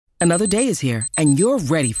Another day is here, and you're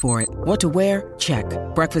ready for it. What to wear? Check.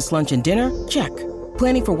 Breakfast, lunch, and dinner? Check.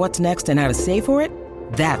 Planning for what's next and how to save for it?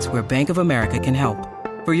 That's where Bank of America can help.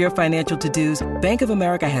 For your financial to-dos, Bank of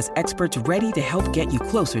America has experts ready to help get you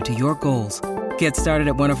closer to your goals. Get started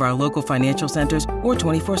at one of our local financial centers or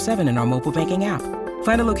 24/7 in our mobile banking app.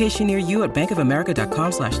 Find a location near you at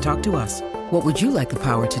bankofamerica.com/talktous. What would you like the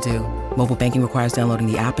power to do? Mobile banking requires downloading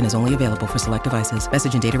the app and is only available for select devices.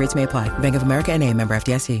 Message and data rates may apply. Bank of America N.A., member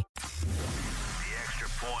FDIC.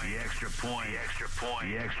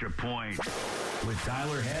 The extra point. With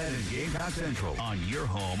Tyler Head and Gamecock Central on your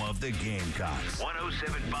home of the Gamecocks.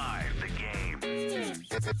 107.5 The Game.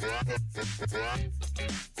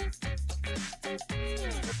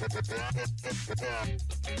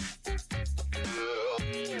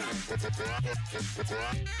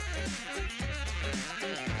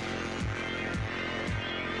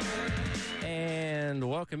 And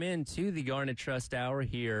welcome into the Garnet Trust Hour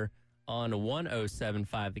here on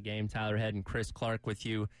 107.5 The Game. Tyler Head and Chris Clark with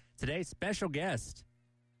you. Today's special guest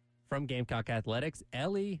from Gamecock Athletics,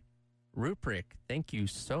 Ellie Ruprich. Thank you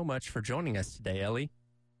so much for joining us today, Ellie. Thank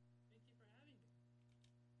you for having me.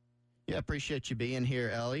 Yeah, appreciate you being here,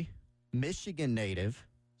 Ellie. Michigan native.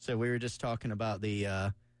 So we were just talking about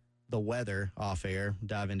the weather off air.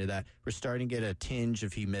 Dive into that. We're starting to get a tinge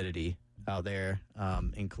of humidity out there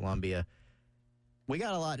in Columbia. We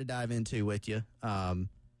got a lot to dive into with you. I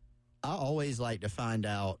always like to find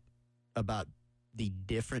out about the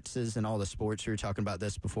differences in all the sports. We were talking about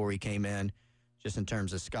this before we came in, just in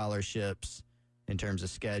terms of scholarships, in terms of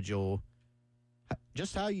schedule,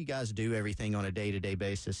 just how you guys do everything on a day-to-day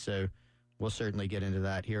basis. So we'll certainly get into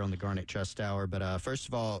that here on the Garnet Trust Hour. But first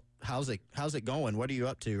of all, how's it going? What are you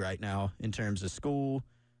up to right now in terms of school,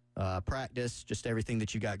 practice, just everything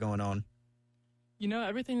that you got going on? You know,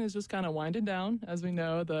 everything is just kind of winding down. As we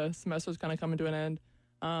know, the semester's kind of coming to an end.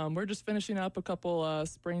 We're just finishing up a couple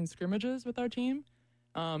spring scrimmages with our team,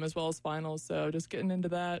 as well as finals. So just getting into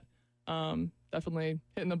that. Definitely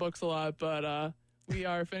hitting the books a lot, but we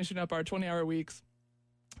are finishing up our 20-hour weeks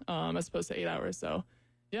as opposed to 8 hours. So,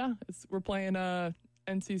 yeah, we're playing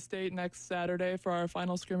NC State next Saturday for our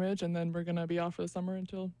final scrimmage, and then we're going to be off for the summer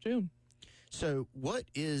until June. So what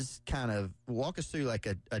is walk us through like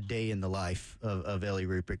a day in the life of Ellie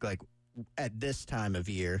Ruprich, like at this time of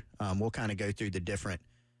year. We'll kind of go through the different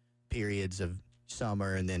periods of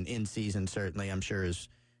summer, and then in season certainly I'm sure is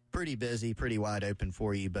pretty busy, pretty wide open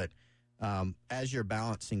for you. But as you're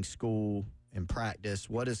balancing school and practice,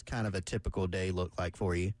 what does kind of a typical day look like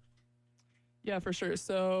for you? Yeah, for sure.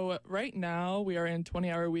 So right now we are in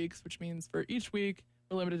 20-hour weeks, which means for each week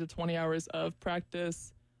we're limited to 20 hours of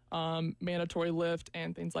practice, mandatory lift,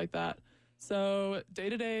 and things like that. So day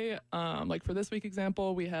to day, like for this week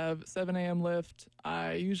example, we have 7 a.m. lift.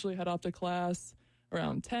 I usually head off to class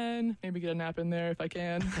around 10, maybe get a nap in there if I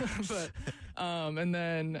can. But and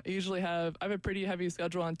then I usually I have a pretty heavy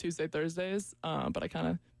schedule on Tuesday, Thursdays, but I kind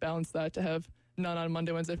of balance that to have none on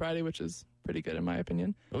Monday, Wednesday, Friday, which is pretty good in my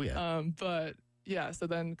opinion. Oh, yeah. But yeah, so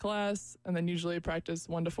then class, and then usually practice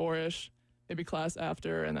 1 to 4-ish, maybe class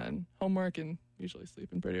after, and then homework, and usually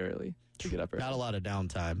sleeping pretty early to get up early. Not a lot of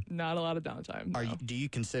downtime. Not a lot of downtime, no. Do you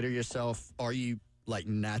consider yourself, are you like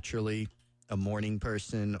naturally a morning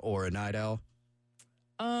person or a night owl?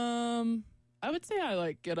 I would say I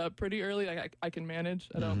like get up pretty early. Like I can manage.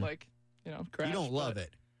 I don't crash. You don't love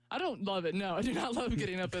it. I don't love it. No, I do not love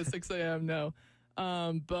getting up at 6 a.m. No.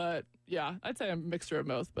 But yeah, I'd say I'm a mixture of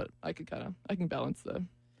both, but I can balance the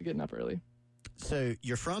getting up early. So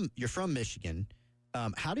you're from Michigan.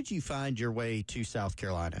 How did you find your way to South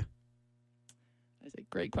Carolina? That's a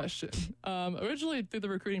great question. Originally through the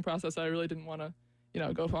recruiting process, I really didn't want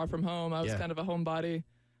to, go far from home. I was kind of a homebody.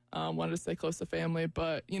 Wanted to stay close to family,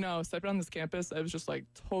 but stepping on this campus, I was just like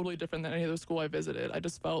totally different than any other school I visited. I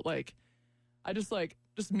just felt like,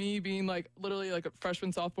 just me being like literally like a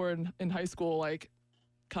freshman, sophomore in high school, like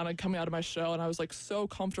kind of coming out of my shell, and I was like so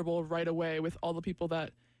comfortable right away with all the people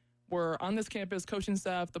that were on this campus, coaching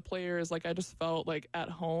staff, the players. Like I just felt like at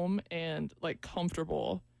home and like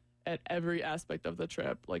comfortable at every aspect of the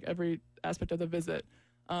trip, like every aspect of the visit,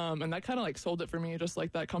 and that kind of like sold it for me, just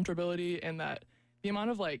like that comfortability and that. The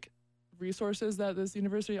amount of like resources that this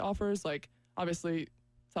university offers, like obviously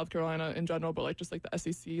South Carolina in general, but like just like the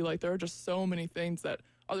SEC, like there are just so many things that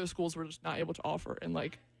other schools were just not able to offer. And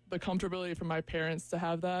like the comfortability for my parents to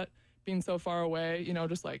have that being so far away,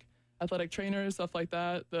 just like athletic trainers, stuff like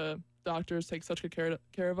that. The doctors take such good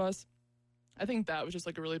care of us. I think that was just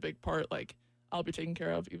like a really big part. Like I'll be taken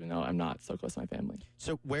care of, even though I'm not so close to my family.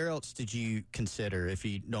 So where else did you consider, if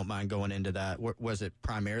you don't mind going into that? Was it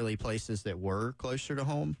primarily places that were closer to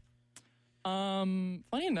home?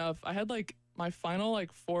 Funny enough, I had like my final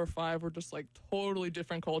like 4 or 5 were just like totally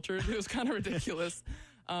different cultures. It was kind of ridiculous.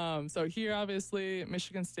 So here, obviously,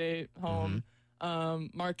 Michigan State, home.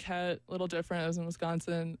 Marquette, a little different. I was in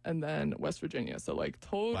Wisconsin, and then West Virginia. So like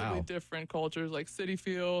totally different cultures, like city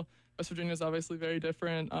feel. West Virginia is obviously very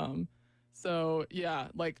different. So yeah,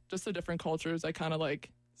 like just the different cultures. I kind of like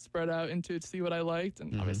spread out into to see what I liked,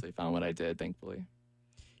 and obviously found what I did, thankfully.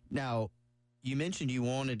 Now, you mentioned you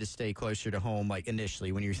wanted to stay closer to home, like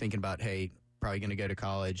initially when you were thinking about, hey, probably going to go to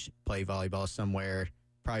college, play volleyball somewhere,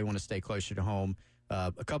 probably want to stay closer to home.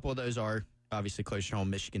 A couple of those are obviously closer to home,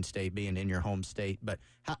 Michigan State being in your home state. But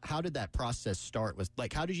how did that process start?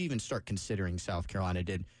 How did you even start considering South Carolina?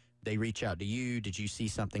 Did they reach out to you? Did you see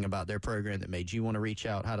something about their program that made you want to reach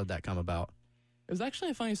out? How did that come about? It was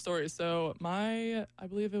actually a funny story. So I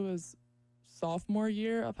believe it was sophomore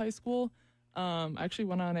year of high school, I actually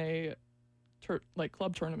went on a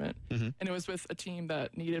club tournament, and it was with a team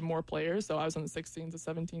that needed more players. So I was on the 16s, the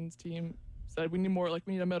 17s team, said we need more,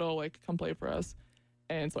 we need a middle, come play for us.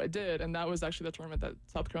 And so I did, and that was actually the tournament that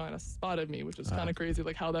South Carolina spotted me, which is kind of crazy,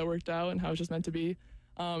 how that worked out and how it was just meant to be.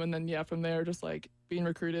 And then, from there, just, being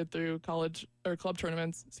recruited through college or club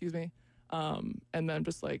tournaments, and then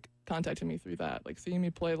just, contacting me through that, seeing me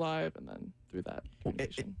play live, and then through that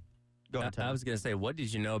communication. Go ahead, I was going to say, what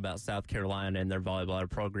did you know about South Carolina and their volleyball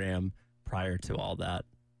program prior to all that?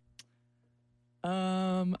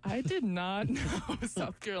 I did not know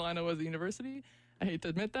South Carolina was a university. I hate to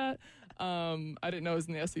admit that. I didn't know it was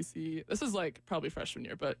in the SEC. This was probably freshman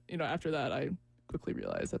year, but after that I quickly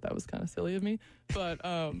realized that was kind of silly of me. But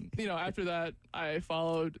after that I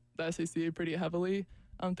followed the SEC pretty heavily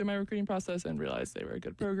through my recruiting process and realized they were a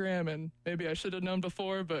good program, and maybe I should have known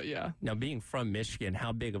before, but yeah. Now, being from Michigan,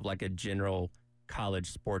 how big of a general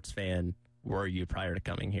college sports fan were you prior to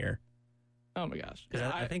coming here? Oh my gosh.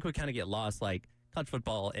 Because I think we kind of get lost, college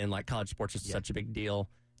football and college sports is such a big deal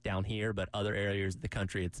down here, but other areas of the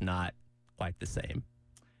country, it's not quite the same.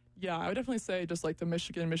 Yeah, I would definitely say just the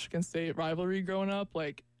Michigan State rivalry growing up,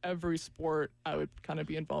 every sport I would kind of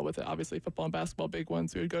be involved with it. Obviously football and basketball, big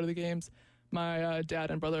ones. We would go to the games. My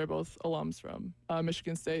dad and brother are both alums from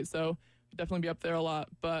Michigan State, so we'd definitely be up there a lot.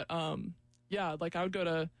 But I would go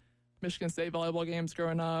to Michigan State volleyball games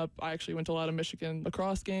growing up. I actually went to a lot of Michigan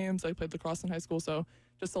lacrosse games. I played lacrosse in high school, so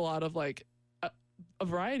just a lot of a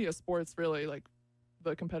variety of sports, really,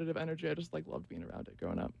 the competitive energy. I just loved being around it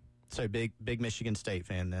growing up. So big Michigan State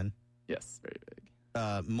fan then? Yes, very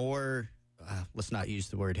big. More, let's not use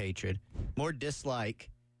the word hatred, more dislike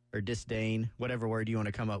or disdain, whatever word you want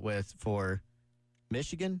to come up with, for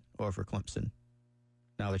Michigan or for Clemson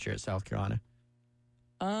now that you're at South Carolina?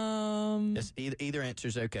 Either answer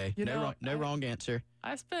is okay. No wrong answer.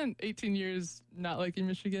 I spent 18 years not liking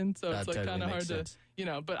Michigan, so it's totally kind of hard sense.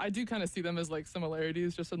 to, but I do kind of see them as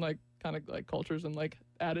similarities, just in kind of cultures and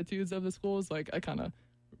attitudes of the schools. I kind of,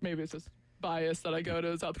 maybe it's just bias that I go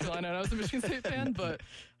to South Carolina and I was a Michigan State fan, but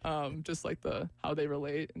just how they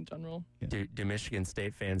relate in general. Yeah. Do Michigan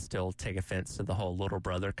State fans still take offense to the whole little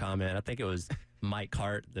brother comment? I think it was Mike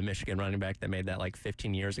Hart, the Michigan running back, that made that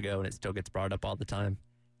 15 years ago, and it still gets brought up all the time.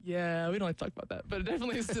 Yeah, we don't like to talk about that, but it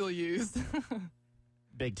definitely is still used.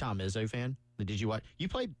 Big Tom Izzo fan. Did you watch?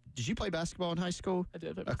 Did you play basketball in high school? I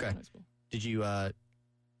did play basketball in high school.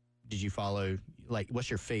 Did you follow? What's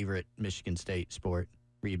your favorite Michigan State sport?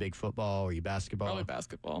 Were you big football? Were you basketball? Probably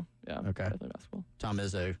basketball. Yeah. Okay. Definitely basketball. Tom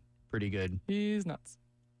Izzo, pretty good. He's nuts.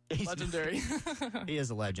 He's legendary. He is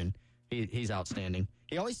a legend. He's outstanding.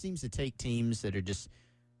 He always seems to take teams that are just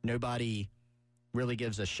nobody really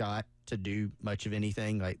gives a shot to do much of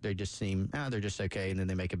anything. They just seem, they're just okay, and then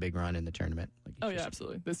they make a big run in the tournament.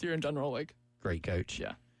 Absolutely. This year in general, great coach.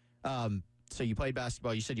 Yeah. So you played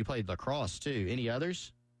basketball. You said you played lacrosse too. Any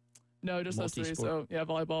others? No, just those three. So yeah,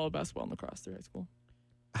 volleyball, basketball, and lacrosse through high school.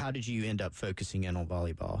 How did you end up focusing in on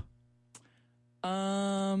volleyball?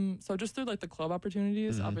 So just through the club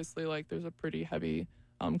opportunities, obviously there's a pretty heavy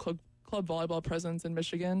club volleyball presence in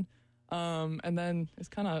Michigan. And then it's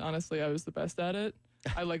kind of, honestly, I was the best at it.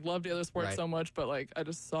 I loved the other sports so much, but I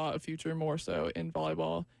just saw a future more so in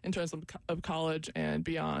volleyball in terms of college and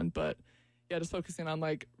beyond. But yeah, just focusing on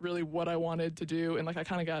really what I wanted to do. And I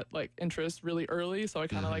kind of got interest really early. So I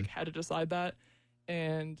kind of had to decide that.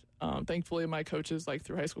 And thankfully my coaches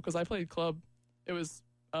through high school, because I played club, it was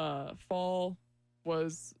fall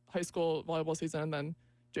was high school volleyball season, and then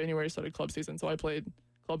January started club season. So I played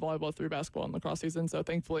club volleyball through basketball and lacrosse season. So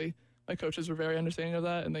thankfully my coaches were very understanding of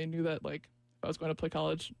that, and they knew that if I was going to play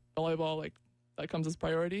college volleyball, that comes as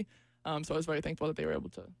priority. So I was very thankful that they were able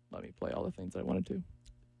to let me play all the things that I wanted to.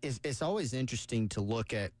 It's always interesting to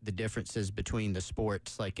look at the differences between the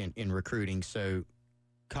sports, like in recruiting. So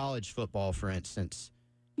college football, for instance,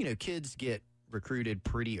 kids get recruited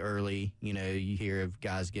pretty early. You hear of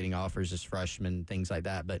guys getting offers as freshmen, things like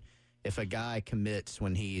that. But if a guy commits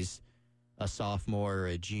when he's a sophomore or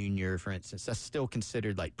a junior, for instance, that's still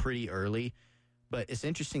considered like pretty early. But it's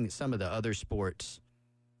interesting that some of the other sports,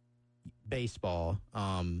 baseball,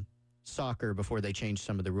 soccer, before they changed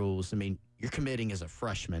some of the rules, I mean, you're committing as a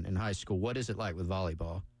freshman in high school. What is it like with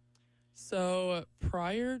volleyball? So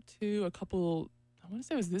prior to I want to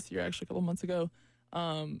say it was this year, actually, a couple months ago,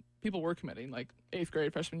 people were committing, like 8th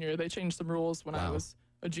grade, freshman year. They changed some rules when I was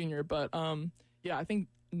a junior. But, I think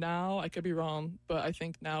now, I could be wrong, but I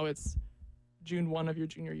think now it's June 1 of your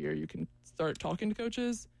junior year, you can start talking to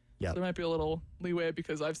coaches. Yep. So there might be a little leeway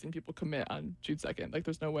because I've seen people commit on June 2nd. Like,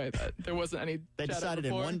 there's no way that there wasn't any They decided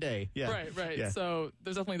in one day. Yeah. Right. Yeah. So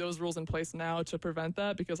there's definitely those rules in place now to prevent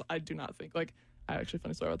that, because I do not think, I actually,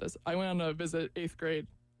 funny story about this. I went on a visit 8th grade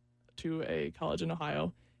to a college in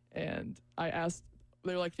Ohio, and I asked,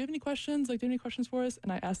 they were like, do you have any questions? Do you have any questions for us?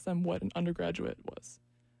 And I asked them what an undergraduate was.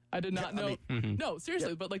 I did not know. No,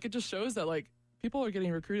 seriously. But it just shows that people are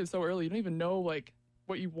getting recruited so early. You don't even know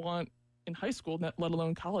what you want in high school, let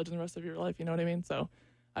alone college and the rest of your life. You know what I mean? So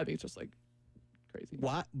I think it's just crazy.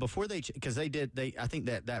 Why before because I think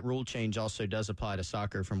that rule change also does apply to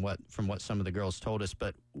soccer from what some of the girls told us.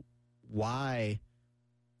 But why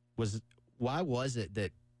was it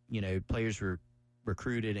that players were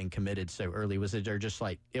recruited and committed so early? Was it just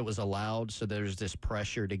it was allowed, so there's this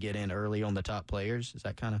pressure to get in early on the top players? Is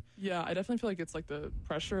that kind of? Yeah, I definitely feel like it's the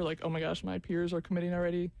pressure, oh my gosh, my peers are committing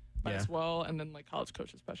already. Might as well. And then college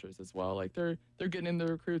coaches pressures as well. They're getting in the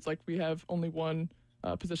recruits. We have only one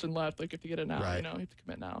position left. If you get it now, you have to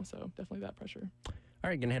commit now. So definitely that pressure. All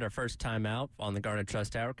right, going to hit our first timeout on the Garnet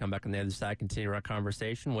Trust Hour. Come back on the other side, continue our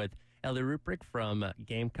conversation with Ellie Ruprich from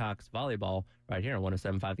Gamecocks Volleyball right here on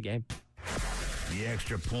 107.5 The Game. The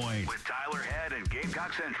Extra Point with Tyler Head and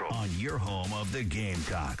Gamecock Central on your home of the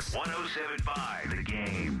Gamecocks. 107.5 The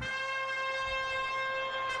Game.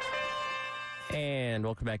 And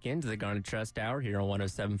welcome back into the Garnet Trust Hour here on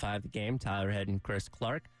 107.5 The Game. Tyler Head and Chris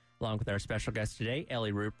Clark, along with our special guest today,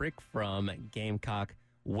 Ellie Ruprich from Gamecock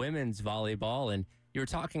Women's Volleyball. And you were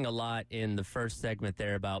talking a lot in the first segment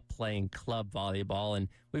there about playing club volleyball. And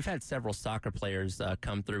we've had several soccer players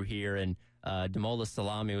come through here. And Damola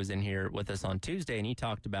Salami was in here with us on Tuesday, and he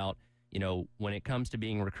talked about, when it comes to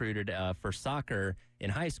being recruited for soccer in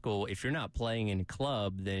high school, if you're not playing in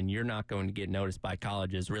club, then you're not going to get noticed by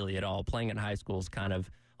colleges really at all. Playing in high school is kind of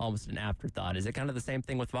almost an afterthought. Is it kind of the same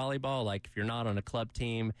thing with volleyball? If you're not on a club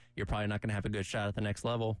team, you're probably not going to have a good shot at the next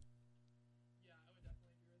level? Yeah, I would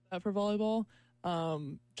definitely agree with that for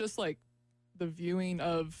volleyball. Just the viewing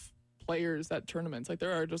of players at tournaments.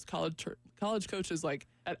 There are just college coaches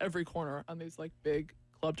at every corner on these big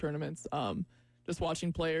club tournaments. Just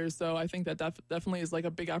watching players. So I think that definitely is a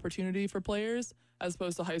big opportunity for players as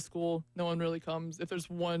opposed to high school. No one really comes. If there's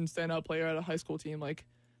one standout player at a high school team,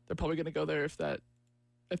 they're probably going to go there if that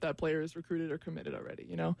player is recruited or committed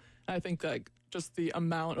already, And I think just the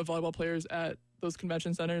amount of volleyball players at those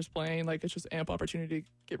convention centers playing, it's just ample opportunity to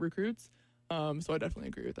get recruits. So I definitely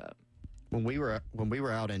agree with that. When we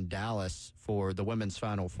were out in Dallas for the women's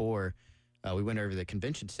Final Four, we went over to the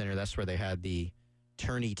convention center. That's where they had the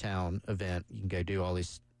Tourney Town event. You can go do all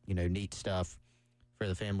this, neat stuff for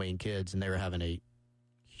the family and kids. And they were having a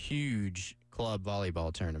huge club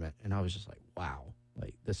volleyball tournament. And I was just like, wow,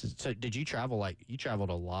 this is, so did you travel? You traveled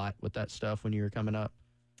a lot with that stuff when you were coming up?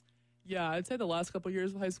 Yeah, I'd say the last couple of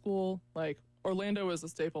years of high school, Orlando was a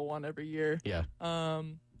staple one every year. Yeah.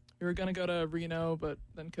 We were going to go to Reno, but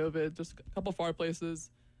then COVID, just a couple far places,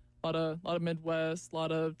 a lot of Midwest, a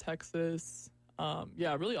lot of Texas.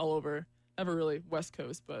 Really all over. Never really West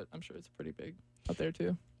Coast, but I'm sure it's pretty big out there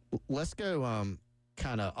too. Let's go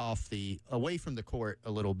kind of away from the court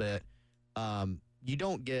a little bit. You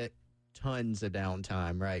don't get tons of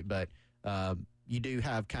downtime, right? But you do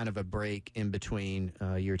have kind of a break in between.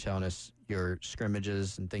 You're telling us your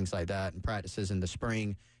scrimmages and things like that and practices in the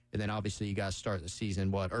spring. And then obviously you guys start the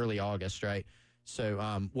season, early August, right?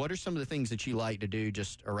 So what are some of the things that you like to do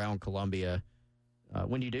just around Columbia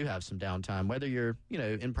when you do have some downtime, whether you're,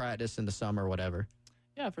 in practice in the summer or whatever?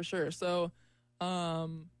 Yeah, for sure. So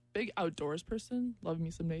big outdoors person, love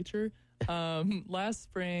me some nature. Last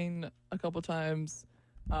spring, a couple times,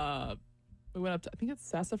 we went up to, I think it's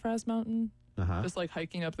Sassafras Mountain, just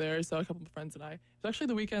hiking up there. So a couple of friends and I. It was actually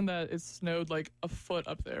the weekend that it snowed a foot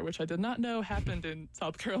up there, which I did not know happened in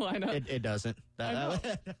South Carolina. It doesn't. That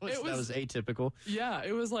was atypical. Yeah,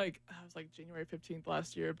 it was January 15th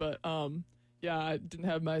last year, but Yeah, I didn't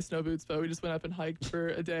have my snow boots, but we just went up and hiked for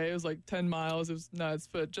a day. It was like 10 miles. It was nuts.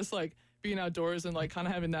 But just like being outdoors and like kind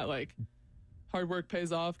of having that like hard work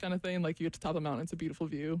pays off kind of thing. Like you get to the top of the mountain, it's a beautiful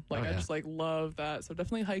view. Like I just like love that. So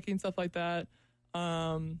definitely hiking, stuff like that.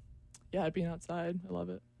 Yeah, being outside, I love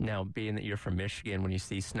it. Now, being that you're from Michigan, when you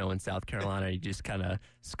see snow in South Carolina, you just kind of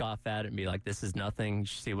scoff at it and be like, this is nothing. You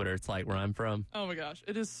see what it's like where I'm from. Oh my gosh.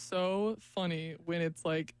 It is so funny when it's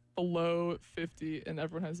like below 50 and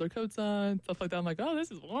everyone has their coats on, stuff like that. I'm like, oh,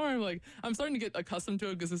 this is warm. Like, I'm starting to get accustomed to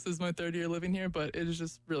it because this is my third year living here, but it is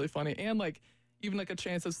just really funny. And like, even like a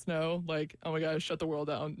chance of snow, like, oh my gosh, shut the world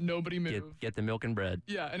down. Nobody move. Get the milk and bread.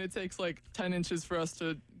 Yeah, and it takes like 10 inches for us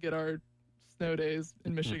to get our snow days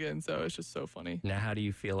in Michigan, so it's just so funny. Now, how do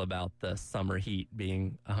you feel about the summer heat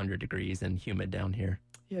being 100 degrees and humid down here?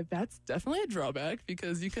 Yeah, that's definitely a drawback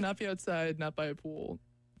because you cannot be outside, not by a pool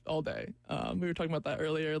all day. We were talking about that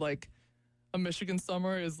earlier. Like, a Michigan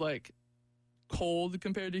summer is like cold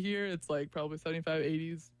compared to here. It's like probably 75,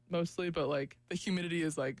 80s mostly, but like the humidity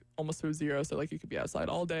is like almost to zero, so like you could be outside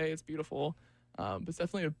all day. It's beautiful. But it's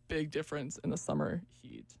definitely a big difference in the summer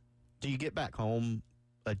heat. Do you get back home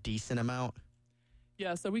a decent amount?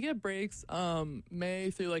 Yeah, so we get breaks May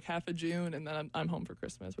through like half of June, and then I'm home for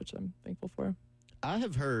Christmas, which I'm thankful for. I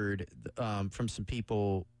have heard from some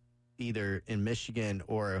people either in Michigan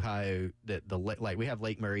or Ohio that like we have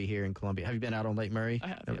Lake Murray here in Columbia. Have you been out on Lake Murray? I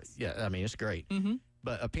have, yes. Yeah, I mean, it's great. Mm-hmm.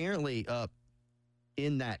 But apparently up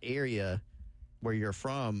in that area where you're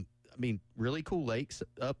from, I mean, really cool lakes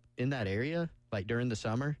up in that area, like during the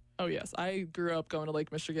summer. Oh, yes. I grew up going to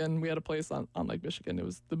Lake Michigan. We had a place on Lake Michigan. It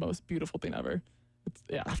was the most beautiful thing ever.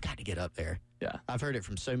 Yeah. I've got to get up there. Yeah. I've heard it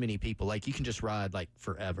from so many people. Like, you can just ride, like,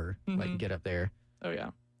 forever. Like, get up there. Oh,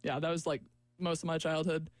 yeah. Yeah, that was, like, most of my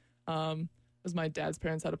childhood. It was my dad's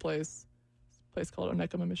parents had a place called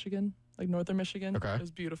Onekama, Michigan, like northern Michigan. Okay. It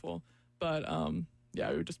was beautiful. But,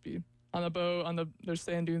 yeah, we would just be on a boat, there's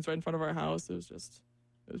sand dunes right in front of our house. It was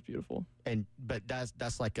beautiful. But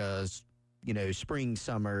that's like a, spring,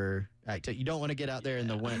 summer activity. You don't want to get out there in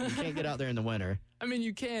the winter. You can't get out there in the winter. I mean,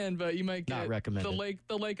 you can, but you might get not recommended.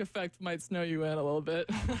 The lake effect might snow you in a little bit.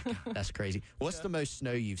 That's crazy. What's the most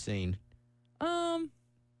snow you've seen? Probably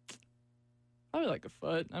like a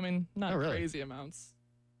foot. I mean, not really? crazy amounts.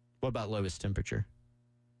 What about lowest temperature?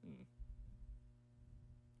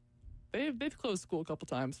 They've closed school a couple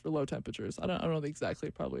times for low temperatures. I don't know exactly.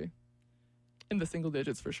 Probably in the single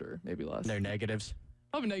digits for sure. Maybe less. No negatives.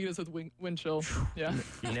 Probably negatives with wind chill. Yeah.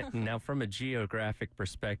 Now, from a geographic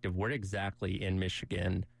perspective, where exactly in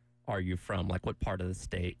Michigan are you from? Like, what part of the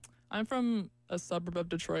state? I'm from a suburb of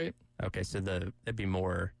Detroit. Okay, so that'd be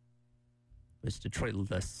more. Is Detroit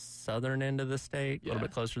the southern end of the state? A little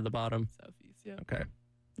bit closer to the bottom? Southeast, yeah. Okay.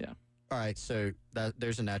 Yeah. All right, so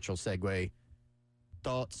there's a natural segue.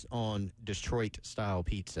 Thoughts on Detroit-style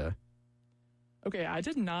pizza? Okay, I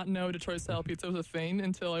did not know Detroit-style pizza was a thing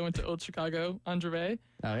until I went to Old Chicago on Gervais.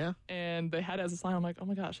 Oh, yeah? And they had it as a sign. I'm like, oh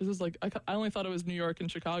my gosh, this is like, I only thought it was New York and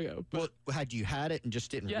Chicago. Well, had you had it and just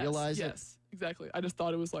didn't realize it? Yes, exactly. I just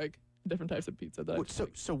thought it was like different types of pizza.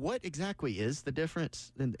 So what exactly is the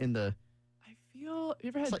difference in the... I feel, you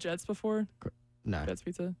ever had Jets before? No. Jets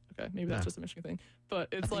pizza? Okay, maybe that's just a Michigan thing. But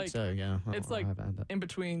it's I think so, yeah. It's like in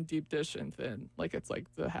between deep dish and thin. Like it's like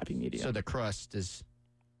the happy medium. So the crust is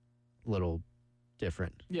a little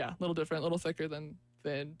different. Yeah, a little different, a little thicker than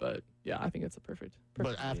thin. But yeah, I think it's a perfect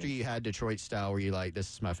But after you had Detroit style, were you like,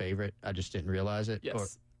 this is my favorite? I just didn't realize it? Yes. Or,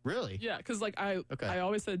 really? Yeah, because like I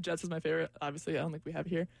always said Jets is my favorite. Obviously, I don't think we have it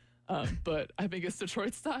here. But I think it's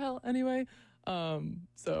Detroit style anyway.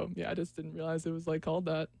 So yeah, I just didn't realize it was like called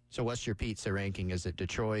that. So what's your pizza ranking? Is it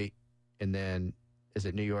Detroit and then is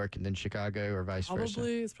it New York and then Chicago or vice versa?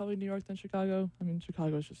 It's probably New York then Chicago. I mean,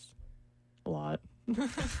 Chicago's just a lot.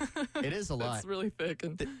 It is a lot. It's really thick.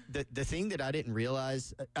 And the thing that I didn't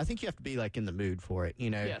realize, I think you have to be like in the mood for it,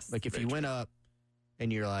 Yes, like if you went up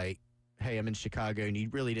and you're like, hey, I'm in Chicago and you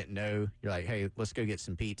really didn't know, you're like, hey, let's go get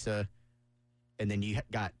some pizza. And then you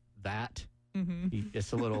got that. Mm-hmm.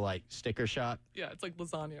 It's a little like sticker shock. Yeah, it's like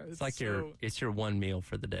lasagna. It's like it's your one meal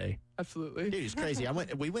for the day. Absolutely. Dude, it's crazy.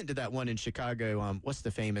 We went to that one in Chicago. What's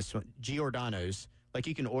the famous one? Giordano's. Like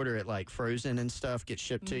you can order it like frozen and stuff, get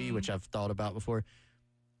shipped to you, which I've thought about before.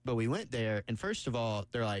 But we went there, and first of all,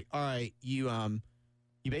 they're like, all right, you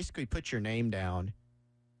basically put your name down,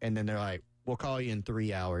 and then they're like, we'll call you in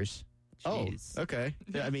 3 hours. Jeez. Oh, okay.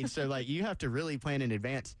 I mean, so like you have to really plan in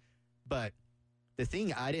advance. But the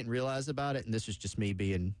thing I didn't realize about it, and this is just me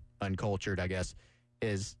being uncultured, I guess,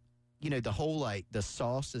 is, the whole like the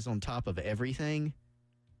sauce is on top of everything.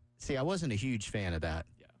 See, I wasn't a huge fan of that.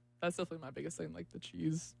 Yeah, that's definitely my biggest thing, like the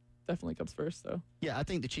cheese. definitely comes first. So Yeah, I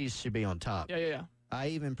think the cheese should be on top. yeah. I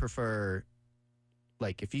even prefer,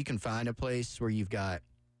 like, if you can find a place where you've got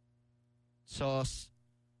sauce,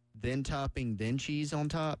 then topping, then cheese on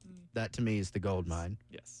top, that to me is the gold mine.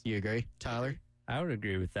 Yes. You agree, Tyler? I would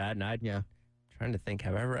agree with that. And I'm trying to think,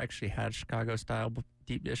 have I ever actually had Chicago style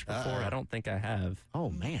deep dish before? I don't think I have. Oh,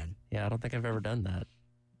 man. Yeah, I don't think I've ever done that.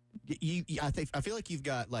 I feel like you've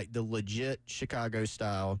got like the legit Chicago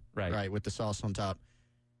style, right, with the sauce on top,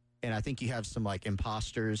 and I think you have some like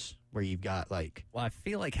imposters where you've got like. Well, I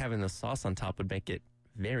feel like having the sauce on top would make it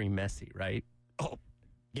very messy, right? Oh,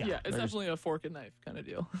 yeah. It's definitely a fork and knife kind of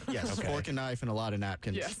deal. Yes, Okay. fork and knife and a lot of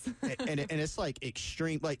napkins. Yes, and it's like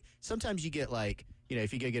extreme. Like sometimes you get like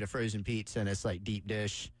if you go get a frozen pizza and it's like deep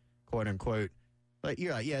dish, quote unquote, like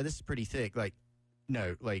you're like, yeah, this is pretty thick. Like,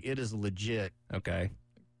 no, like it is legit. Okay.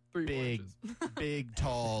 3 Big, inches. big,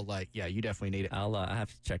 tall, like, yeah, you definitely need it. I have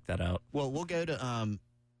to check that out. Well, we'll go to,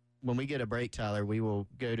 when we get a break, Tyler, we will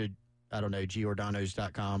go to, I don't know,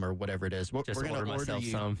 giordano's.com or whatever it is. We're Just going to order myself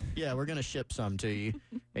you. some. Yeah, we're going to ship some to you,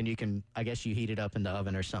 and you can, I guess you heat it up in the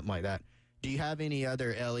oven or something like that. Do you have any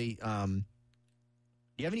other, Ellie, do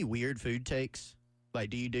you have any weird food takes? Like,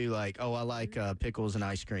 do you do like, oh, I like pickles and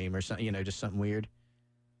ice cream or something, just something weird?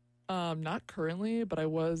 Not currently, but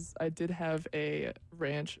I did have a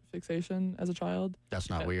ranch fixation as a child. That's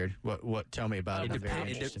not weird. What? Tell me about it. It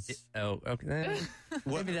depends. Okay.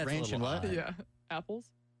 What, Maybe that's ranch a and little what? odd. Yeah, apples.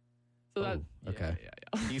 So that okay.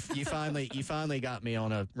 Yeah. You finally got me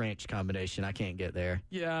on a ranch combination. I can't get there.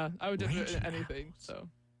 Yeah, I would do Ranch and anything. So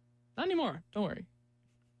not anymore. Don't worry.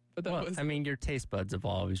 But that was your taste buds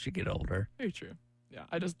evolve as you get older. very true. Yeah,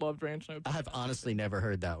 I just loved ranch. And I have honestly never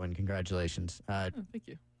heard that one. Congratulations. Thank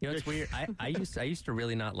you. You know, it's weird. I used to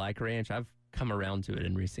really not like ranch. I've come around to it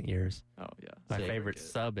in recent years. Oh yeah, My So favorite good.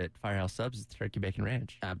 sub at Firehouse Subs is turkey bacon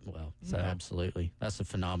ranch. So absolutely, that's a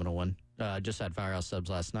phenomenal one. Just had Firehouse Subs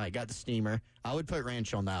last night. Got the steamer. I would put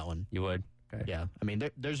ranch on that one. You would? Okay. Yeah, I mean,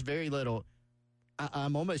 there's very little.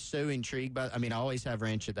 I'm almost so intrigued by. I mean, I always have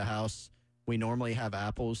ranch at the house. We normally have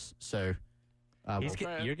apples, so.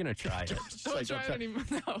 You're gonna try it. Don't try it anymore.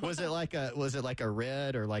 No. Was it like a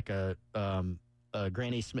red or like a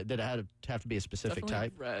Granny Smith? Did it have to be a specific Definitely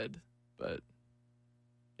type? red, but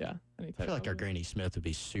yeah, any I type. feel like our of it. Granny Smith would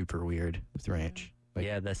be super weird with ranch. Like,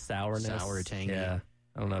 Yeah, the sourness. Sour, tangy. Yeah.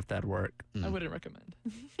 I don't know if that'd work. I wouldn't recommend.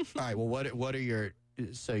 All right. Well, what are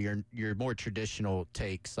your more traditional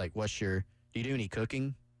takes? Like, do you do any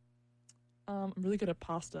cooking? I'm really good at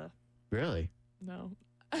pasta. Really? No.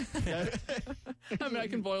 I mean, I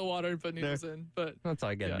can boil water and put noodles in, but That's all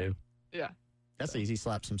I gotta Yeah. do. yeah, That's easy.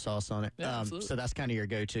 Slap some sauce on it. Yeah, absolutely. So that's kind of your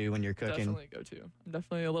go-to when you're cooking. definitely go to. I'm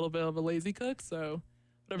definitely a little bit of a lazy cook, so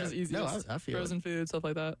whatever's Yeah, no, easiest. I feel frozen food, stuff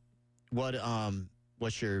like that.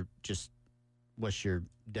 What's your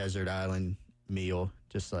desert island meal?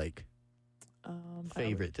 Just like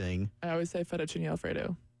favorite thing. I always say fettuccine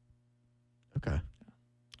alfredo. Okay.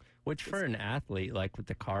 Which for an athlete, like with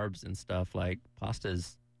the carbs and stuff, like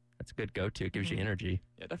pasta's that's a good go-to. It gives you energy.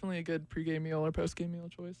 Yeah, definitely a good pregame meal or postgame meal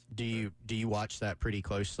choice. Do you watch that pretty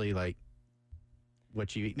closely? Like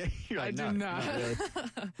what you eat? You're I like, do not. really.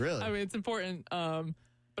 Really? I mean, it's important,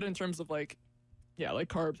 but in terms of like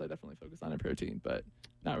carbs, I definitely focus on protein, but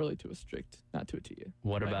not really not to a T.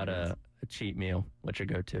 What by about any means. a cheat meal? What's your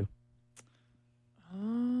go-to?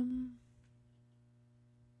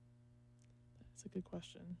 That's a good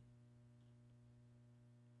question.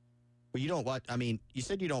 Well, you don't watch. I mean, you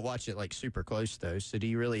said you don't watch it like super close though. So do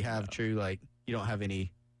you really have true like you don't have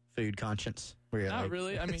any food conscience? Where you're Not like,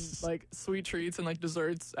 really. I mean, like sweet treats and like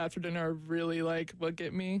desserts after dinner are really like what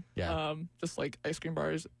get me. Yeah. Just like ice cream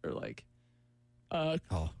bars or like oh,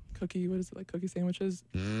 cookie. What is it, like cookie sandwiches?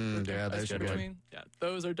 yeah, Ice those are cream good. between. Yeah,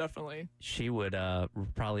 those are definitely. She would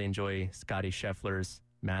probably enjoy Scotty Scheffler's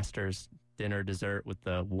Masters dinner dessert with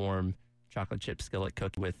the warm chocolate chip skillet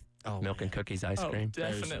cookie with milk and cookies ice cream.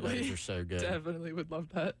 Definitely. Those are so good. Definitely would love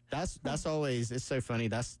that. That's always. It's so funny.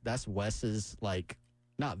 That's Wes's like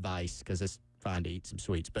not vice because it's fine to eat some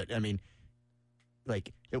sweets, but I mean,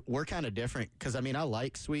 like we're kind of different because I mean I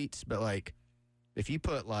like sweets, but like if you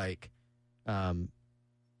put like I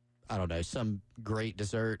don't know some great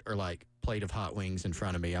dessert or like plate of hot wings in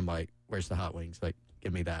front of me, I'm like, where's the hot wings? Like,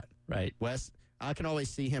 give me that. Right. Wes, I can always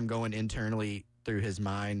see him going internally through his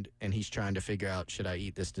mind, and he's trying to figure out should I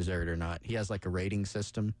eat this dessert or not. He has like a rating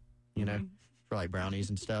system, you know, for like brownies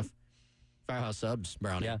and stuff. Firehouse Subs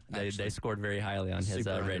brownie. Yeah, they scored very highly on his Super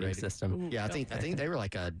rating underrated. system. Yeah, I think they were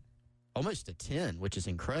like almost a 10, which is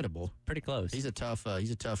incredible. Pretty close. He's a tough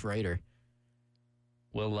rater.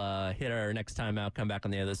 We'll hit our next time out, come back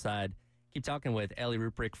on the other side. Keep talking with Ellie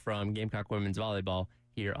Ruprich from Gamecock Women's Volleyball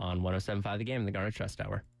here on 107.5 The Game in the Garnet Trust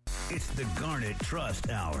Hour. It's the Garnet Trust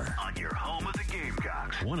Hour on your home of the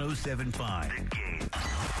Gamecocks. 107.5 The Game.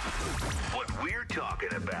 What we're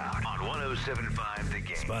talking about on 107.5 The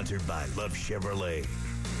Game. Sponsored by Love Chevrolet.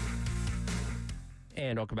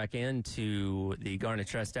 And welcome back into the Garnet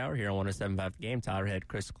Trust Hour here on 107.5 The Game. Tyler Head,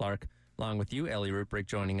 Chris Clark, along with you, Ellie Ruprich,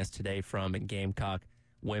 joining us today from Gamecock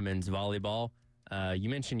Women's Volleyball. You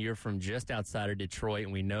mentioned you're from just outside of Detroit,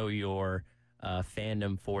 and we know your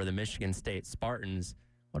fandom for the Michigan State Spartans.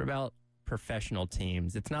 What about professional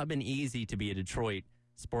teams? It's not been easy to be a Detroit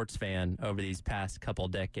sports fan over these past couple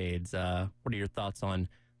decades. What are your thoughts on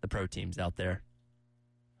the pro teams out there?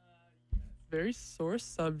 Very sore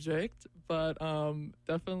subject, but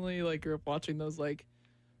definitely like grew up watching those like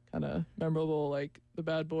kind of memorable like the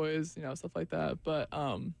Bad Boys, you know, stuff like that. But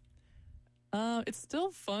it's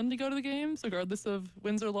still fun to go to the games regardless of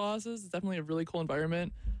wins or losses. It's definitely a really cool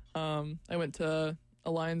environment. I went to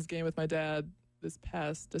a Lions game with my dad this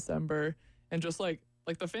past December, and just like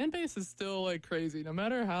the fan base is still like crazy. No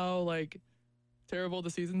matter how like terrible the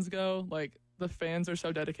seasons go, like the fans are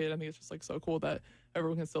so dedicated. I think it's just like so cool that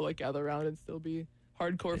everyone can still like gather around and still be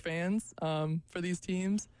hardcore fans for these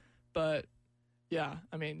teams. But yeah,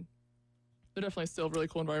 I mean, they're definitely still really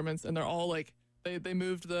cool environments, and they're all like they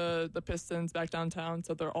moved the Pistons back downtown,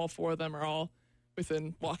 so they're all four of them are all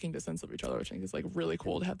within walking distance of each other, which I think is like really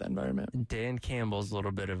cool to have that environment. Dan Campbell's a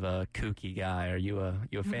little bit of a kooky guy. Are you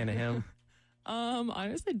a fan of him? I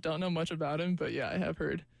honestly don't know much about him, but yeah, I have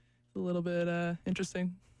heard it's a little bit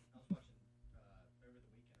interesting. I was watching over the weekend. I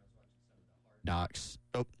was watching some of the Hard Knocks.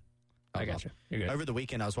 I got you. You're good. Over the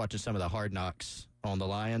weekend, I was watching some of the Hard Knocks on the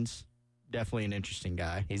Lions. Definitely an interesting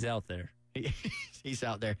guy. He's out there. He's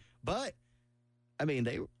out there, but I mean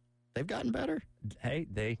they've gotten better. Hey,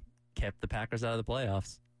 they kept the Packers out of the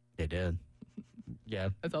playoffs. They did. Yeah.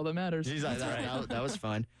 That's all that matters. He's like, that was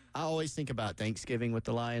fun. I always think about Thanksgiving with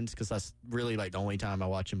the Lions because that's really like the only time I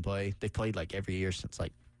watch them play. They've played like every year since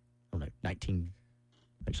like, I don't know,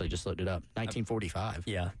 actually just looked it up, 1945.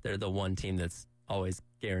 Yeah, they're the one team that's always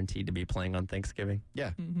guaranteed to be playing on Thanksgiving.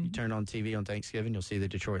 Yeah. You turn on TV on Thanksgiving, you'll see the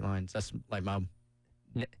Detroit Lions. That's like my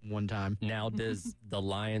one time. Now, does the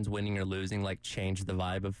Lions winning or losing like change the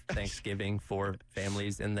vibe of Thanksgiving for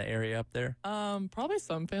families in the area up there? Probably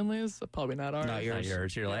some families, probably not ours. Not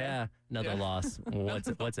yours. You're like, another loss. What's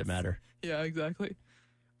it matter? Yeah, exactly.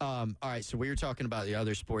 All right, so we were talking about the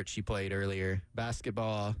other sports she played earlier,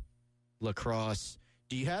 basketball, lacrosse.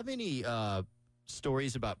 Do you have any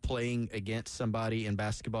stories about playing against somebody in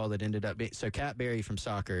basketball that ended up being... So Kat Berry from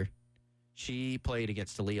soccer, she played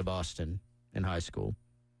against Aaliyah Boston in high school.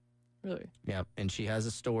 Really? Yeah, and she has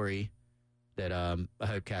a story that I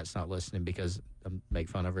hope Kat's not listening because I make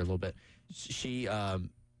fun of her a little bit. She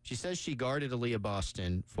says she guarded Aaliyah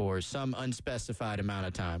Boston for some unspecified amount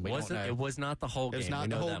of time. It was not the whole game. It was not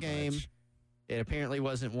the whole game. It apparently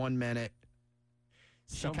wasn't 1 minute.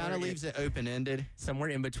 She kind of leaves it open-ended. Somewhere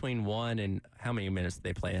in between 1 and how many minutes did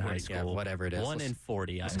they play in high school? Yeah, whatever it is. 1 and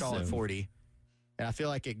 40, Let's call it 40. And I feel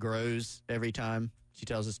like it grows every time she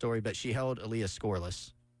tells a story, but she held Aaliyah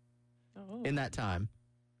scoreless in that time.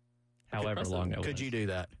 However long it was. Could you do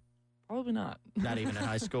that? Probably not. Not even in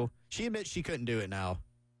high school? She admits she couldn't do it now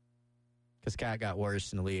because Kat got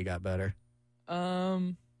worse and Aaliyah got better.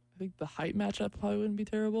 I think the height matchup probably wouldn't be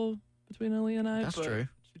terrible between Aaliyah and I. That's true.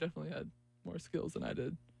 She definitely had more skills than I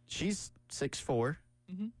did. She's 6'4".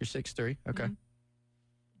 Mm-hmm. You're 6'3". Okay.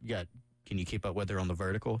 Mm-hmm. Can you keep up with her on the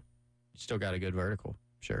vertical? You still got a good vertical.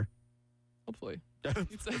 Sure. Hopefully.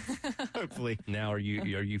 Hopefully. Now, are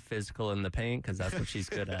you physical in the paint? Because that's what she's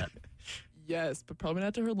good at. Yes, but probably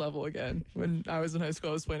not to her level again. When I was in high school,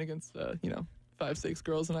 I was playing against, 5'6"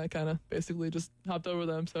 girls, and I kind of basically just hopped over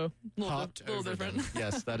them. So a little different. Them.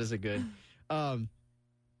 Yes, that is a good. All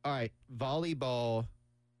right, volleyball.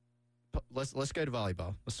 Let's go to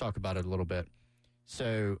volleyball. Let's talk about it a little bit.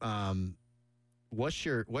 So, what's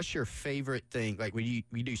your favorite thing? Like when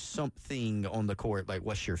you do something on the court, like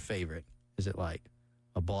what's your favorite? Is it like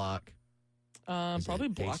a block? Probably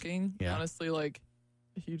blocking. Yeah. Honestly, like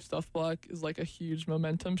a huge stuff block is like a huge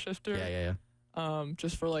momentum shifter. Yeah.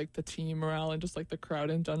 Just for like the team morale and just like the crowd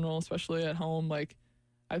in general, especially at home. Like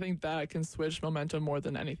I think that can switch momentum more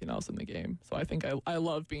than anything else in the game. So I think I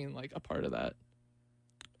love being like a part of that.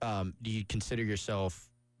 Do you consider yourself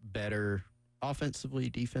better offensively,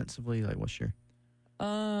 defensively? Like what's your...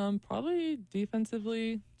 Probably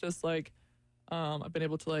defensively. Just like I've been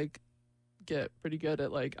able to like get pretty good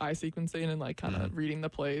at like eye sequencing and like kind of reading the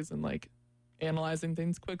plays and like analyzing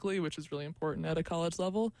things quickly, which is really important at a college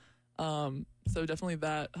level. So definitely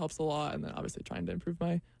that helps a lot. And then obviously trying to improve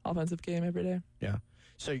my offensive game every day. Yeah.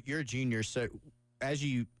 So you're a junior. So as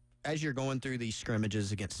you're going through these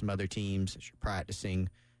scrimmages against some other teams, as you're practicing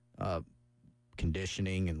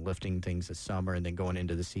conditioning and lifting things this summer and then going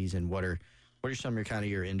into the season, what are some of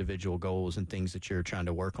your individual goals and things that you're trying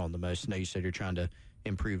to work on the most? I know you said you're trying to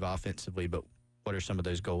improve offensively, but what are some of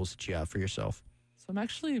those goals that you have for yourself? So I'm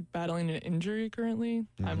actually battling an injury currently.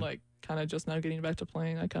 Mm-hmm. I'm like kind of just now getting back to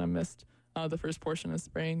playing. I kind of missed the first portion of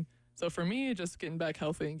spring. So for me, just getting back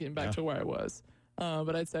healthy and getting back to where I was.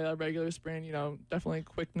 But I'd say a regular sprain, definitely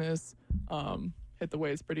quickness, hit the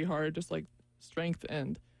weights pretty hard, just like strength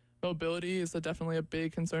and mobility is definitely a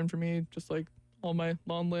big concern for me, just like all my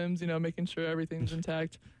long limbs, making sure everything's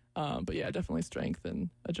intact. But yeah, definitely strength and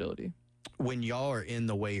agility. When y'all are in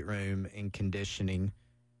the weight room and conditioning,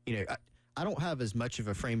 I don't have as much of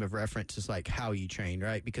a frame of reference as like how you train,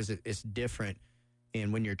 right? Because it's different.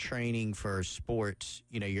 And when you're training for sports,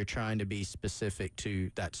 you're trying to be specific to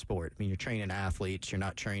that sport. I mean, you're training athletes. You're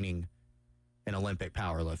not training an Olympic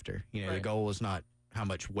power lifter. Right. The goal is not how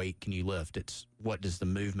much weight can you lift. It's what does the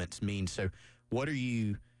movements mean. So what are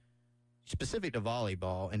you, specific to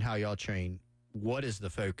volleyball and how y'all train, what is the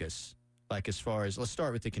focus? Like as far as, let's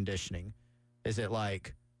start with the conditioning. Is it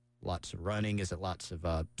like lots of running? Is it lots of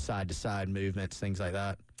side-to-side movements, things like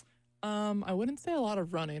that? I wouldn't say a lot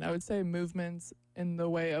of running. I would say movements in the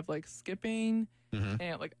way of like skipping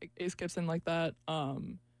and like A skips and like that.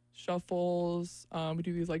 Shuffles. We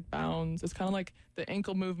do these like bounds. It's kind of like the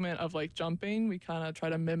ankle movement of like jumping. We kind of try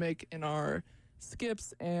to mimic in our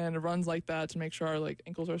skips and runs like that to make sure our like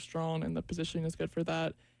ankles are strong and the positioning is good for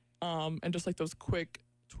that. And just like those quick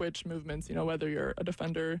twitch movements, whether you're a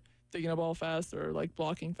defender digging a ball fast or like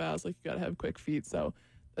blocking fast, like you got to have quick feet. So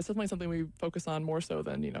that's definitely something we focus on more so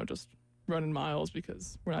than, just running miles,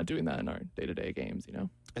 because we're not doing that in our day-to-day games,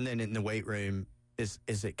 And then in the weight room, is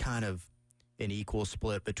it kind of an equal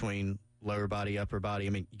split between lower body, upper body? I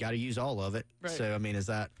mean, you got to use all of it. Right. So, I mean, is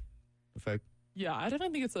that the focus? Yeah, I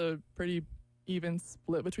definitely think it's a pretty even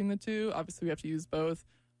split between the two. Obviously, we have to use both.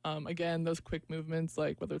 Again, those quick movements,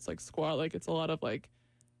 like whether it's like squat, like it's a lot of like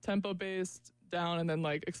tempo-based down and then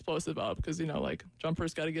like explosive up, because, like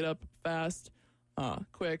jumpers got to get up fast.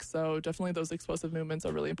 Quick. So definitely those explosive movements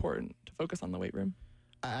are really important to focus on the weight room.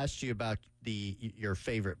 I asked you about your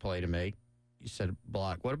favorite play to make. You said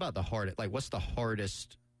block. What about the hardest? Like, what's the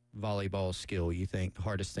hardest volleyball skill you think, the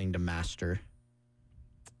hardest thing to master?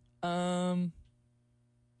 I'd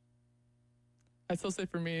still say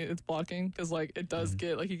for me it's blocking, because like it does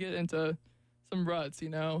get like you get into some ruts,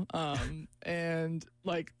 and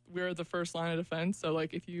like we're the first line of defense. So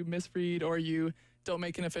like if you misread or you don't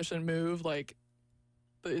make an efficient move, like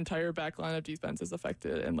the entire back line of defense is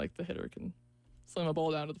affected, and like the hitter can slam a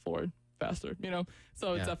ball down to the floor faster,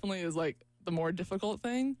 So it definitely is like the more difficult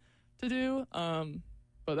thing to do.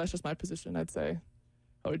 But that's just my position. I'd say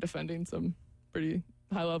probably defending some pretty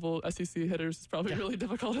high level SEC hitters is probably really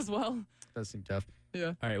difficult as well. That seems tough.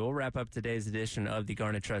 Yeah. All right, we'll wrap up today's edition of the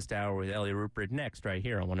Garnet Trust Hour with Ellie Ruprich next right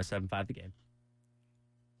here on 107.5 The Game.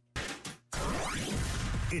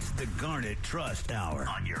 It's the Garnet Trust Hour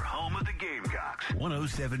on your home of the Gamecocks.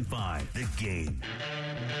 107.5 The Game.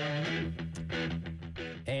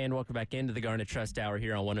 And welcome back into the Garnet Trust Hour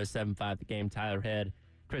here on 107.5 The Game. Tyler Head,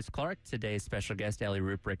 Chris Clark, today's special guest, Ellie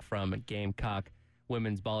Ruprich from Gamecock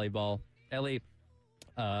Women's Volleyball. Ellie,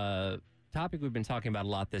 topic we've been talking about a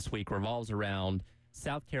lot this week revolves around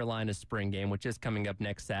South Carolina's spring game, which is coming up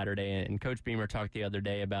next Saturday. And Coach Beamer talked the other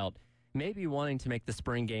day about maybe wanting to make the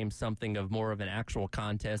spring game something of more of an actual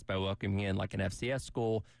contest by welcoming in like an FCS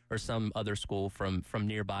school or some other school from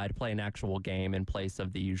nearby to play an actual game in place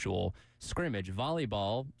of the usual scrimmage.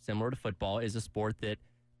 Volleyball, similar to football, is a sport that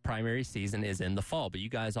primary season is in the fall, but you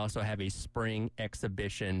guys also have a spring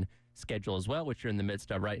exhibition schedule as well, which you're in the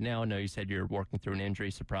midst of right now. I know you said you're working through an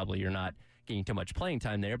injury, so probably you're not getting too much playing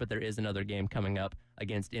time there, but there is another game coming up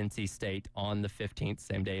against NC State on the 15th,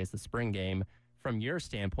 same day as the spring game. From your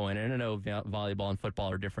standpoint, and I know volleyball and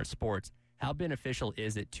football are different sports, how beneficial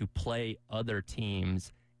is it to play other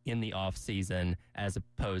teams in the off season as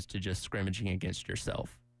opposed to just scrimmaging against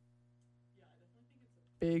yourself? Yeah, I definitely think it's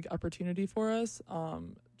a big opportunity for us.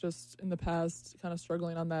 Just in the past, kind of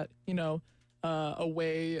struggling on that,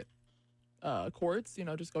 away courts,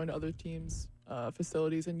 just going to other teams'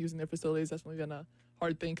 facilities and using their facilities. That's definitely been a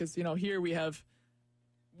hard thing because, here we have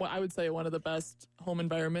I would say one of the best home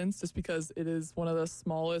environments just because it is one of the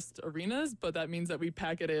smallest arenas, but that means that we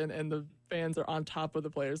pack it in and the fans are on top of the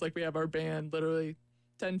players. Like we have our band literally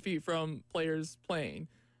 10 feet from players playing.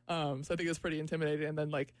 So I think it's pretty intimidating. And then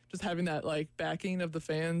like just having that like backing of the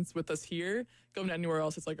fans with us here, going anywhere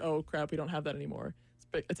else, it's like, oh crap, we don't have that anymore.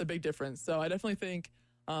 It's a big difference. So I definitely think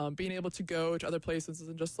being able to go to other places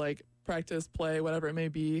and just like practice, play, whatever it may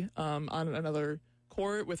be, on another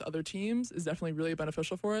court with other teams is definitely really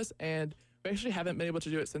beneficial for us. And we actually haven't been able to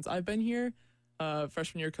do it since I've been here.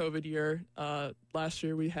 Freshman year, COVID year. Last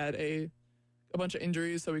year we had a bunch of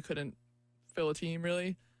injuries, so we couldn't fill a team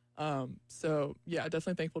really. So yeah,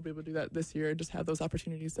 definitely thankful to be able to do that this year and just have those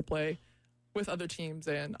opportunities to play with other teams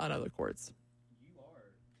and on other courts. You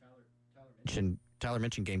are, Tyler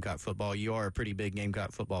mentioned Gamecock football. You are a pretty big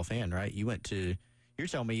Gamecock football fan, right? You're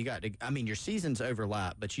telling me your seasons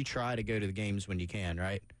overlap, but you try to go to the games when you can,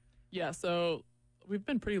 right? Yeah, so we've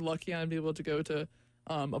been pretty lucky on being able to go to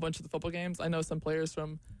a bunch of the football games. I know some players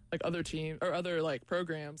from like other teams or other like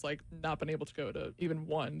programs like not been able to go to even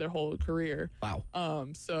one their whole career. Wow.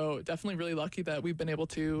 So definitely really lucky that we've been able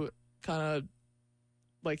to kind of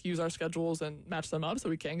like use our schedules and match them up so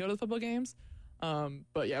we can go to the football games.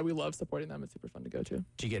 But yeah, we love supporting them. It's super fun to go to.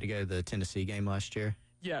 Did you get to go to the Tennessee game last year?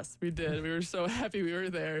 Yes, we did. We were so happy we were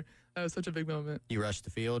there. That was such a big moment. You rushed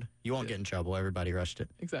the field? You won't get in trouble. Everybody rushed it.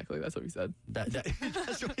 Exactly. That's what we said. That's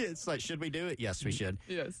what it's like. Should we do it? Yes, we should.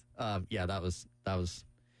 Yes. Yeah, that was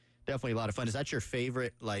definitely a lot of fun. Is that your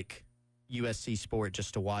favorite like USC sport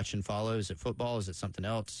just to watch and follow? Is it football? Is it something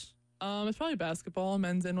else? It's probably basketball,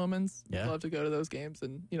 men's and women's. Yeah. I love to go to those games,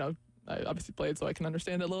 and I obviously played so I can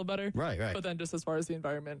understand it a little better. Right. But then just as far as the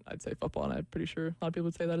environment, I'd say football, and I'm pretty sure a lot of people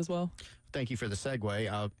would say that as well. Thank you for the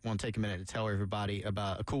segue. I want to take a minute to tell everybody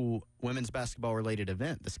about a cool women's basketball-related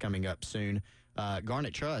event that's coming up soon.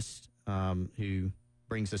 Garnet Trust, who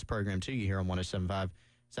brings this program to you here on 107.5,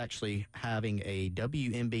 is actually having a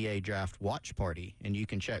WNBA draft watch party, and you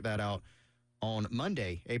can check that out on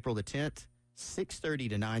Monday, April the 10th. 6:30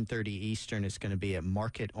 to 9:30 Eastern. It's going to be at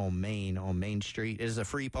Market on Main Street. It is a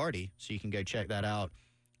free party, so you can go check that out.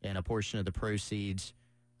 And a portion of the proceeds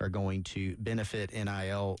are going to benefit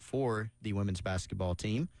NIL for the women's basketball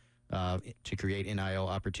team to create NIL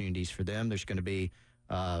opportunities for them. There's going to be,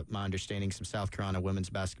 my understanding, some South Carolina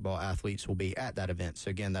women's basketball athletes will be at that event.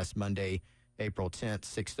 So, again, that's Monday, April 10th,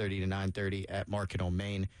 6:30 to 9:30 at Market on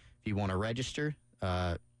Main. If you want to register,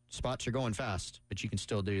 spots are going fast, but you can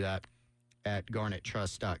still do that at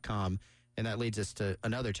garnettrust.com. And that leads us to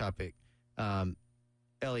another topic.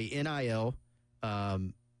 Ellie, NIL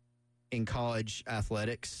in college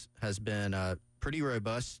athletics has been pretty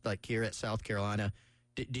robust, like here at South Carolina.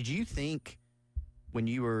 Did you think when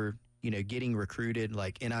you were, getting recruited,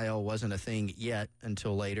 like NIL wasn't a thing yet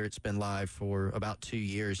until later? It's been live for about 2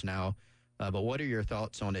 years now. But what are your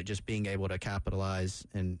thoughts on it, just being able to capitalize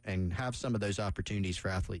and have some of those opportunities for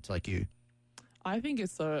athletes like you? I think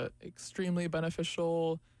it's a extremely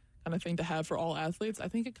beneficial kind of thing to have for all athletes. I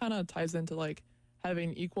think it kind of ties into like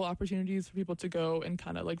having equal opportunities for people to go and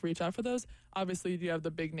kind of like reach out for those. Obviously, you have the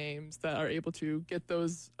big names that are able to get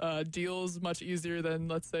those deals much easier than,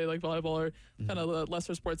 let's say, like volleyball or kind of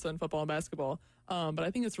lesser sports than football and basketball. But I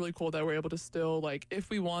think it's really cool that we're able to still, like, if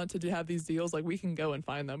we want to have these deals, like, we can go and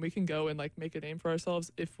find them. We can go and like make a name for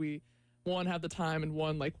ourselves if we, one, have the time, and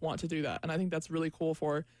one, like, want to do that. And I think that's really cool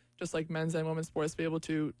for just like men's and women's sports to be able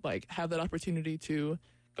to like have that opportunity to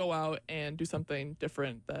go out and do something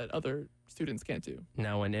different that other students can't do.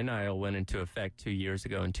 Now, when NIL went into effect 2 years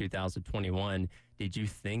ago in 2021, did you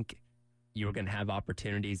think you were going to have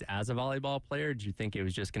opportunities as a volleyball player? Did you think it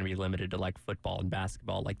was just going to be limited to like football and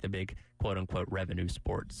basketball, like the big quote unquote revenue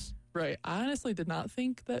sports? Right. I honestly did not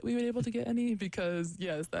think that we would be able to get any because,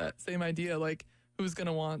 yes, that same idea, like who's going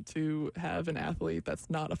to want to have an athlete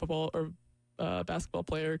that's not a football or basketball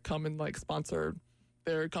player come and like sponsor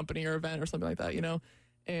their company or event or something like that,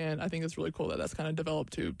 And I think it's really cool that that's kind of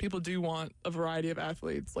developed too. People do want a variety of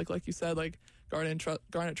athletes, like you said, like Garnet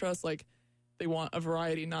Trust, like they want a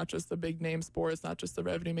variety, not just the big name sports, not just the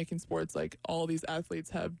revenue making sports. Like all these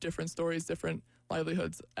athletes have different stories, different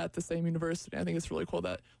livelihoods at the same university. I think it's really cool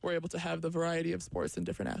that we're able to have the variety of sports and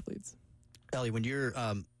different athletes. Ellie, when you're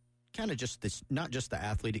kind of just this, not just the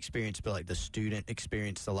athlete experience, but like the student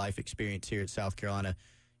experience, the life experience here at South Carolina.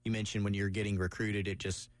 You mentioned when you're getting recruited, it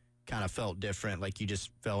just kind of felt different. Like you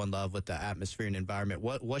just fell in love with the atmosphere and environment.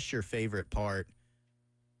 What's your favorite part,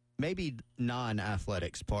 maybe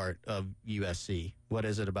non-athletics part of USC? What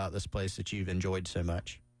is it about this place that you've enjoyed so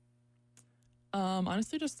much?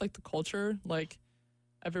 Honestly, just like the culture, like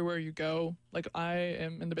everywhere you go, like I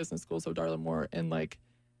am in the business school, so Darla Moore, and like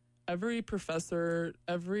every professor,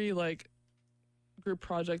 every like group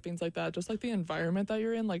project, things like that, just like the environment that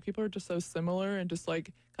you're in, like people are just so similar and just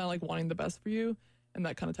like kind of like wanting the best for you. And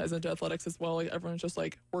that kind of ties into athletics as well. Like everyone's just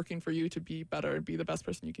like working for you to be better and be the best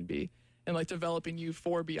person you can be and like developing you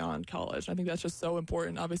for beyond college. I think that's just so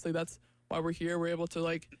important. Obviously, that's why we're here. We're able to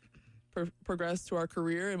like progress to our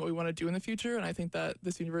career and what we want to do in the future. And I think that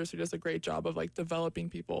this university does a great job of like developing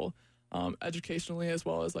people educationally as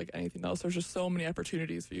well as like anything else. There's just so many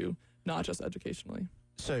opportunities for you, not just educationally.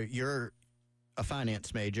 So you're a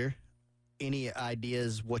finance major. Any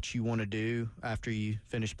ideas what you want to do after you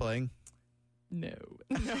finish playing?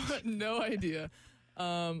 No idea.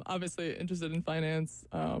 Obviously interested in finance.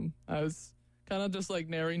 I was kind of just like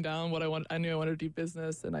narrowing down what I want. I knew I wanted to do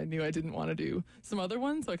business, and I knew I didn't want to do some other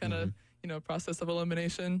ones. So I kind of, process of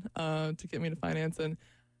elimination to get me to finance, and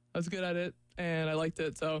I was good at it, and I liked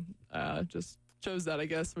it. So just chose that, I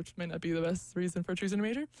guess, which may not be the best reason for choosing a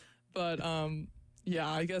major. But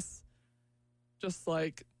I guess just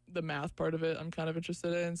like the math part of it, I'm kind of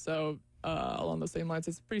interested in. So along the same lines,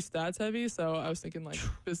 it's pretty stats heavy. So I was thinking like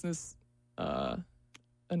business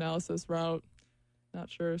analysis route. Not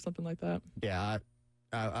sure, something like that. Yeah,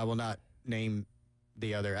 I will not name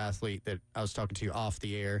the other athlete that I was talking to off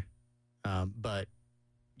the air, but,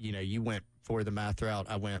 you went for the math route.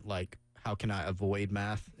 I went like, how can I avoid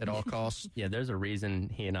math at all costs? Yeah, there's a reason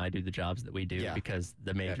he and I do the jobs that we do because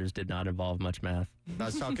the majors did not involve much math. I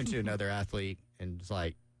was talking to another athlete and was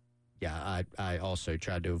like, yeah, I also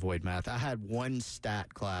tried to avoid math. I had one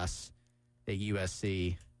stat class at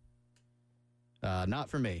USC. Not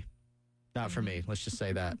for me. Not for me. Let's just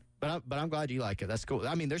say that. But I'm glad you like it. That's cool.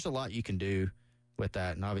 I mean, there's a lot you can do with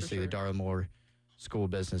that, and obviously the Darla Moore School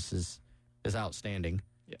of Business is outstanding.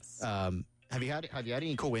 Yes. Have you had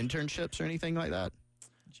any cool internships or anything like that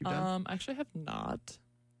you've done? Actually, I have not.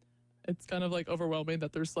 It's kind of like overwhelming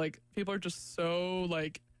that there's like people are just so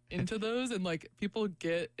like into those, and like people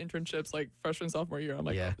get internships like freshman, sophomore year. I'm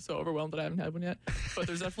like so overwhelmed that I haven't had one yet. But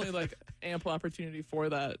there's definitely like ample opportunity for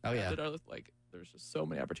that. Oh yeah. That are like there's just so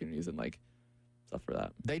many opportunities and like stuff for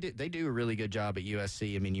that. They do a really good job at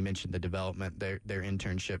USC. I mean, you mentioned the development. Their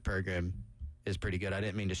internship program is pretty good. I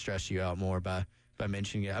didn't mean to stress you out more by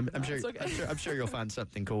mentioning it. I'm sure. Okay. I'm sure you'll find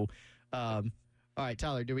something cool. All right,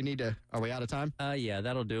 Tyler. Are we out of time? Yeah,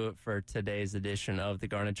 that'll do it for today's edition of the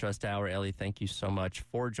Garnet Trust Hour. Ellie, thank you so much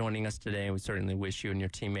for joining us today. We certainly wish you and your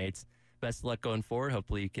teammates best of luck going forward.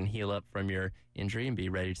 Hopefully, you can heal up from your injury and be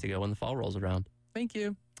ready to go when the fall rolls around. Thank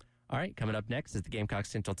you. All right, coming up next is the Gamecock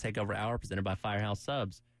Central Takeover Hour presented by Firehouse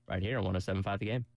Subs right here on 107.5 The Game.